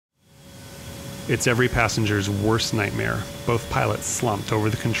It's every passenger's worst nightmare. Both pilots slumped over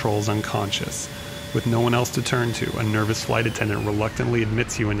the controls unconscious. With no one else to turn to, a nervous flight attendant reluctantly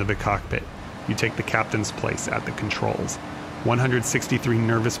admits you into the cockpit. You take the captain's place at the controls. 163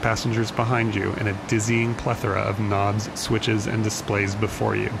 nervous passengers behind you and a dizzying plethora of knobs, switches, and displays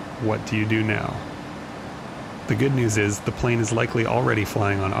before you. What do you do now? The good news is, the plane is likely already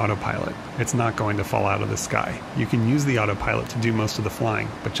flying on autopilot. It's not going to fall out of the sky. You can use the autopilot to do most of the flying,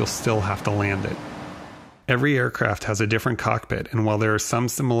 but you'll still have to land it. Every aircraft has a different cockpit, and while there are some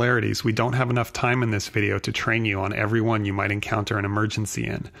similarities, we don't have enough time in this video to train you on every one you might encounter an emergency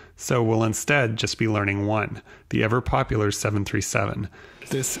in. So we'll instead just be learning one, the ever-popular 737.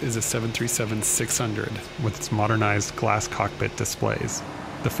 This is a 737-600 with its modernized glass cockpit displays.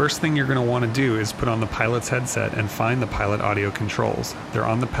 The first thing you're going to want to do is put on the pilot's headset and find the pilot audio controls. They're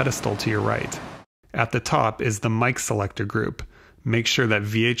on the pedestal to your right. At the top is the mic selector group. Make sure that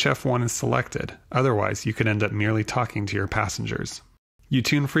VHF1 is selected, otherwise you could end up merely talking to your passengers. You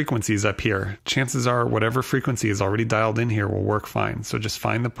tune frequencies up here. Chances are whatever frequency is already dialed in here will work fine, so just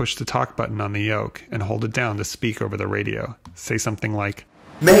find the push to talk button on the yoke and hold it down to speak over the radio. Say something like,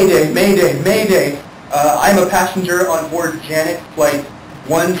 "Mayday, Mayday, Mayday! I'm a passenger on board Janet Flight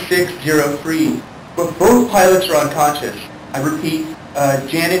 1603. But both pilots are unconscious. I repeat,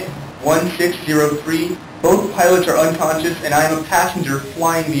 Janet 1603. Both pilots are unconscious, and I am a passenger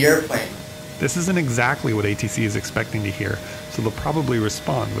flying the airplane." This isn't exactly what ATC is expecting to hear, so they'll probably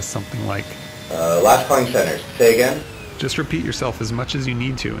respond with something like, Last calling centers. Say again? Just repeat yourself as much as you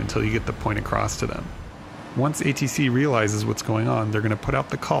need to until you get the point across to them. Once ATC realizes what's going on, they're going to put out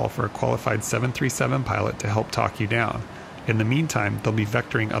the call for a qualified 737 pilot to help talk you down. In the meantime, they'll be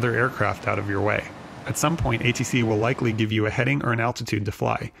vectoring other aircraft out of your way. At some point, ATC will likely give you a heading or an altitude to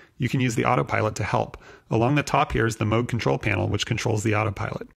fly. You can use the autopilot to help. Along the top here is the mode control panel, which controls the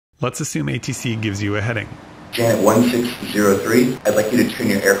autopilot. Let's assume ATC gives you a heading. Janet 1603, I'd like you to turn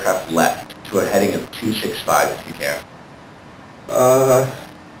your aircraft left to a heading of 265 if you can.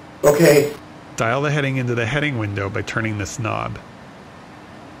 Okay. Dial the heading into the heading window by turning this knob.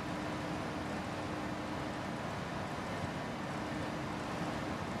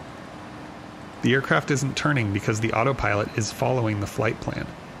 The aircraft isn't turning because the autopilot is following the flight plan.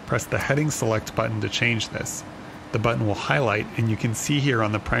 Press the heading select button to change this. The button will highlight, and you can see here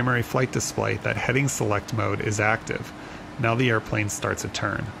on the primary flight display that heading select mode is active. Now the airplane starts a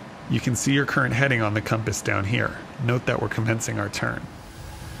turn. You can see your current heading on the compass down here. Note that we're commencing our turn.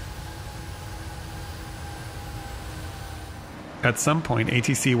 At some point,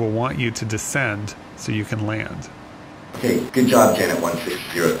 ATC will want you to descend so you can land. Okay, good job, Janet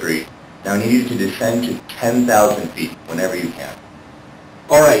 1603. Now I need you to descend to 10,000 feet whenever you can.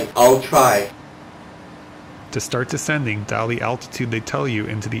 Alright, I'll try. To start descending, dial the altitude they tell you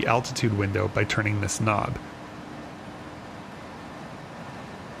into the altitude window by turning this knob.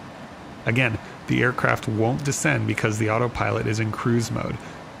 Again, the aircraft won't descend because the autopilot is in cruise mode.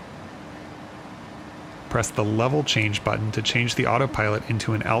 Press the level change button to change the autopilot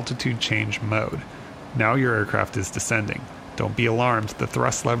into an altitude change mode. Now your aircraft is descending. Don't be alarmed, the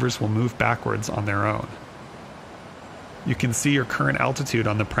thrust levers will move backwards on their own. You can see your current altitude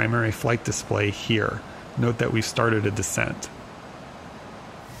on the primary flight display here. Note that we've started a descent.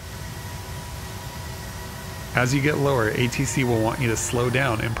 As you get lower, ATC will want you to slow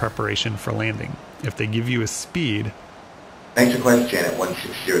down in preparation for landing. If they give you a speed... Thanks request, Janet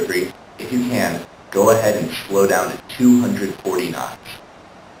 1603. If you can, go ahead and slow down to 240 knots.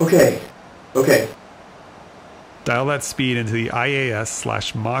 Okay. Dial that speed into the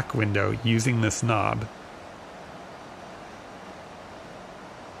IAS/Mach window using this knob.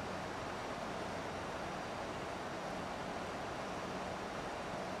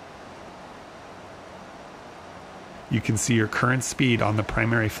 You can see your current speed on the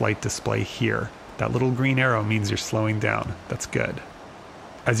primary flight display here. That little green arrow means you're slowing down. That's good.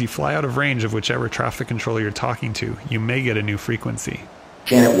 As you fly out of range of whichever traffic controller you're talking to, you may get a new frequency.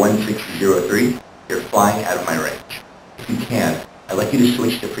 Janet 1603, you're flying out of my range. If you can, I'd like you to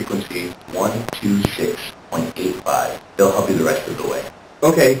switch to frequency 126.85. They'll help you the rest of the way.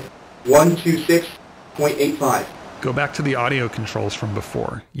 Okay, 126.85. Go back to the audio controls from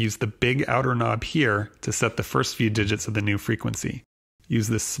before. Use the big outer knob here to set the first few digits of the new frequency. Use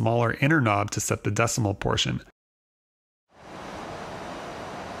this smaller inner knob to set the decimal portion.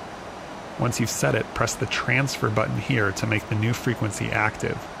 Once you've set it, press the transfer button here to make the new frequency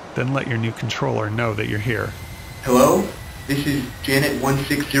active. Then let your new controller know that you're here. Hello? This is Janet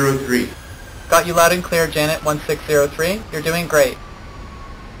 1603. Got you loud and clear, Janet 1603. You're doing great.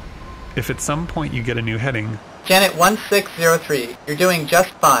 If at some point you get a new heading, Janet 1603, you're doing just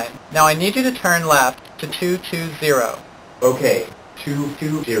fine. Now I need you to turn left to 220. Okay,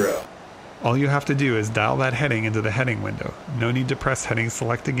 220. All you have to do is dial that heading into the heading window. No need to press heading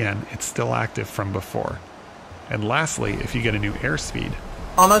select again, it's still active from before. And lastly, if you get a new airspeed.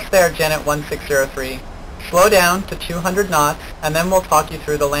 Almost there, Janet 1603. Slow down to 200 knots, and then we'll talk you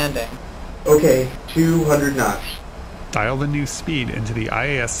through the landing. Okay, 200 knots. Dial the new speed into the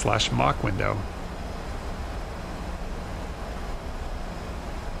IAS/Mach window.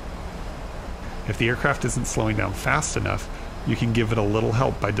 If the aircraft isn't slowing down fast enough, you can give it a little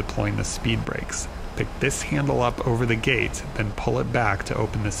help by deploying the speed brakes. Pick this handle up over the gate, then pull it back to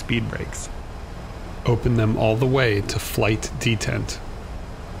open the speed brakes. Open them all the way to flight detent.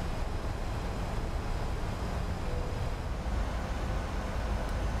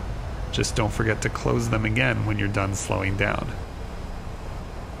 Just don't forget to close them again when you're done slowing down.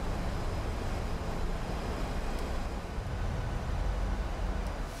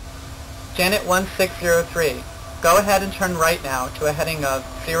 Janet 1603, go ahead and turn right now to a heading of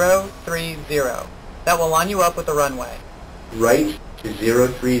 030. That will line you up with the runway. Right to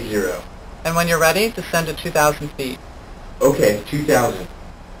 030. And when you're ready, descend to 2,000 feet. Okay, 2,000.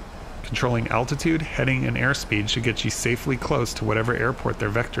 Controlling altitude, heading, and airspeed should get you safely close to whatever airport they're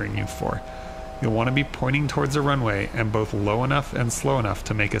vectoring you for. You'll want to be pointing towards the runway and both low enough and slow enough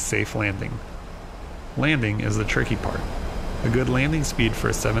to make a safe landing. Landing is the tricky part. A good landing speed for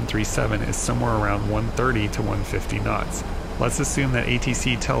a 737 is somewhere around 130 to 150 knots. Let's assume that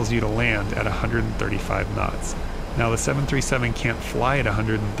ATC tells you to land at 135 knots. Now the 737 can't fly at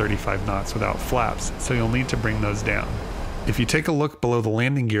 135 knots without flaps, so you'll need to bring those down. If you take a look below the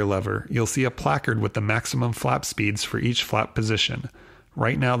landing gear lever, you'll see a placard with the maximum flap speeds for each flap position.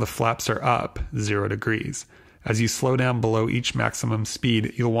 Right now the flaps are up 0 degrees. As you slow down below each maximum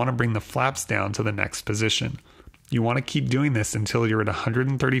speed, you'll want to bring the flaps down to the next position. You want to keep doing this until you're at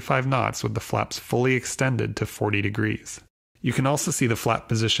 135 knots with the flaps fully extended to 40 degrees. You can also see the flap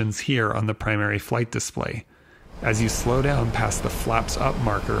positions here on the primary flight display. As you slow down past the flaps up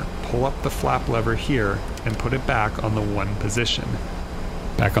marker, pull up the flap lever here and put it back on the 1 position.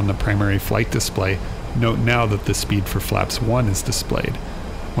 Back on the primary flight display, note now that the speed for flaps 1 is displayed.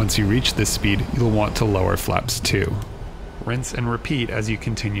 Once you reach this speed, you'll want to lower flaps 2. Rinse and repeat as you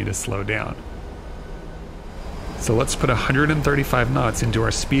continue to slow down. So let's put 135 knots into our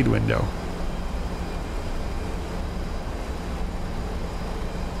speed window.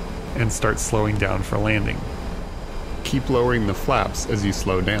 And start slowing down for landing. Keep lowering the flaps as you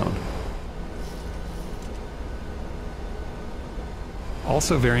slow down.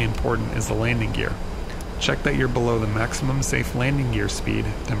 Also very important is the landing gear. Check that you're below the maximum safe landing gear speed,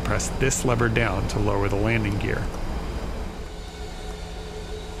 then press this lever down to lower the landing gear.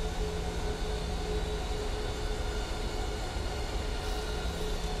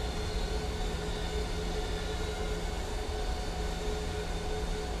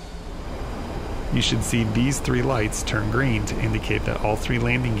 You should see these 3 lights turn green to indicate that all 3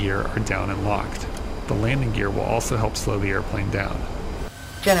 landing gear are down and locked. The landing gear will also help slow the airplane down.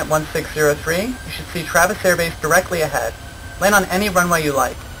 Janet 1603, you should see Travis Air Base directly ahead. Land on any runway you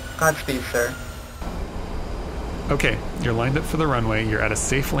like. Godspeed, sir. Okay, you're lined up for the runway, you're at a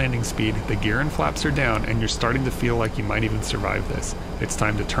safe landing speed, the gear and flaps are down, and you're starting to feel like you might even survive this. It's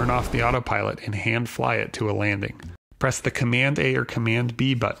time to turn off the autopilot and hand fly it to a landing. Press the Command A or Command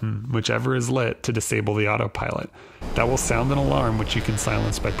B button, whichever is lit, to disable the autopilot. That will sound an alarm which you can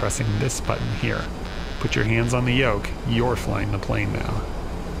silence by pressing this button here. Put your hands on the yoke, you're flying the plane now.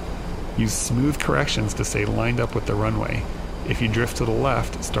 Use smooth corrections to stay lined up with the runway. If you drift to the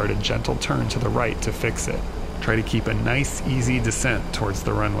left, start a gentle turn to the right to fix it. Try to keep a nice, easy descent towards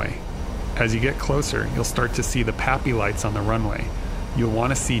the runway. As you get closer, you'll start to see the PAPI lights on the runway. You'll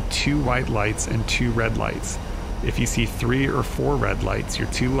want to see 2 white lights and 2 red lights. If you see 3 or 4 red lights, you're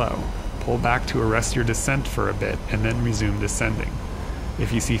too low. Pull back to arrest your descent for a bit and then resume descending.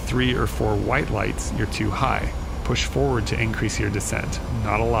 If you see 3 or 4 white lights, you're too high. Push forward to increase your descent.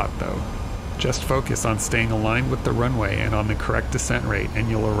 Not a lot though. Just focus on staying aligned with the runway and on the correct descent rate, and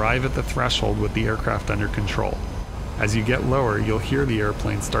you'll arrive at the threshold with the aircraft under control. As you get lower, you'll hear the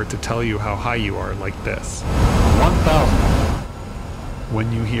airplane start to tell you how high you are, like this. 1,000.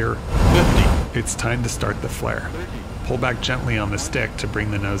 When you hear 50. it's time to start the flare. Pull back gently on the stick to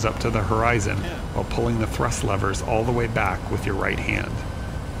bring the nose up to the horizon while pulling the thrust levers all the way back with your right hand.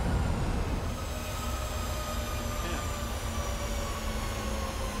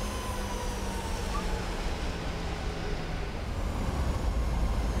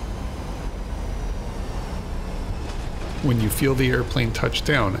 When you feel the airplane touch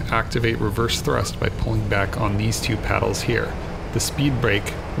down, activate reverse thrust by pulling back on these two paddles here. The speed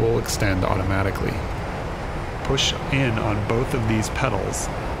brake will extend automatically. Push in on both of these pedals,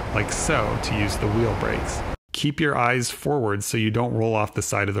 like so, to use the wheel brakes. Keep your eyes forward so you don't roll off the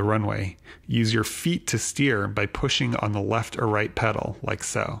side of the runway. Use your feet to steer by pushing on the left or right pedal, like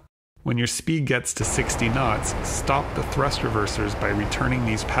so. When your speed gets to 60 knots, stop the thrust reversers by returning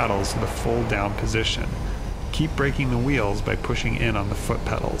these paddles to the full down position. Keep braking the wheels by pushing in on the foot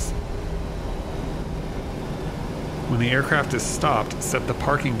pedals. When the aircraft is stopped, set the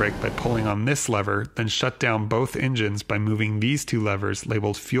parking brake by pulling on this lever, then shut down both engines by moving these two levers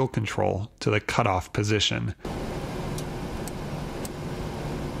labeled fuel control to the cutoff position.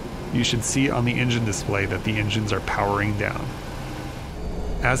 You should see on the engine display that the engines are powering down.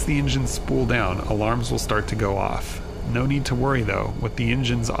 As the engines spool down, alarms will start to go off. No need to worry though, with the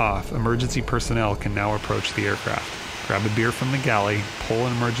engines off, emergency personnel can now approach the aircraft. Grab a beer from the galley, pull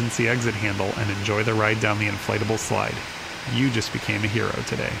an emergency exit handle, and enjoy the ride down the inflatable slide. You just became a hero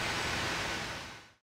today.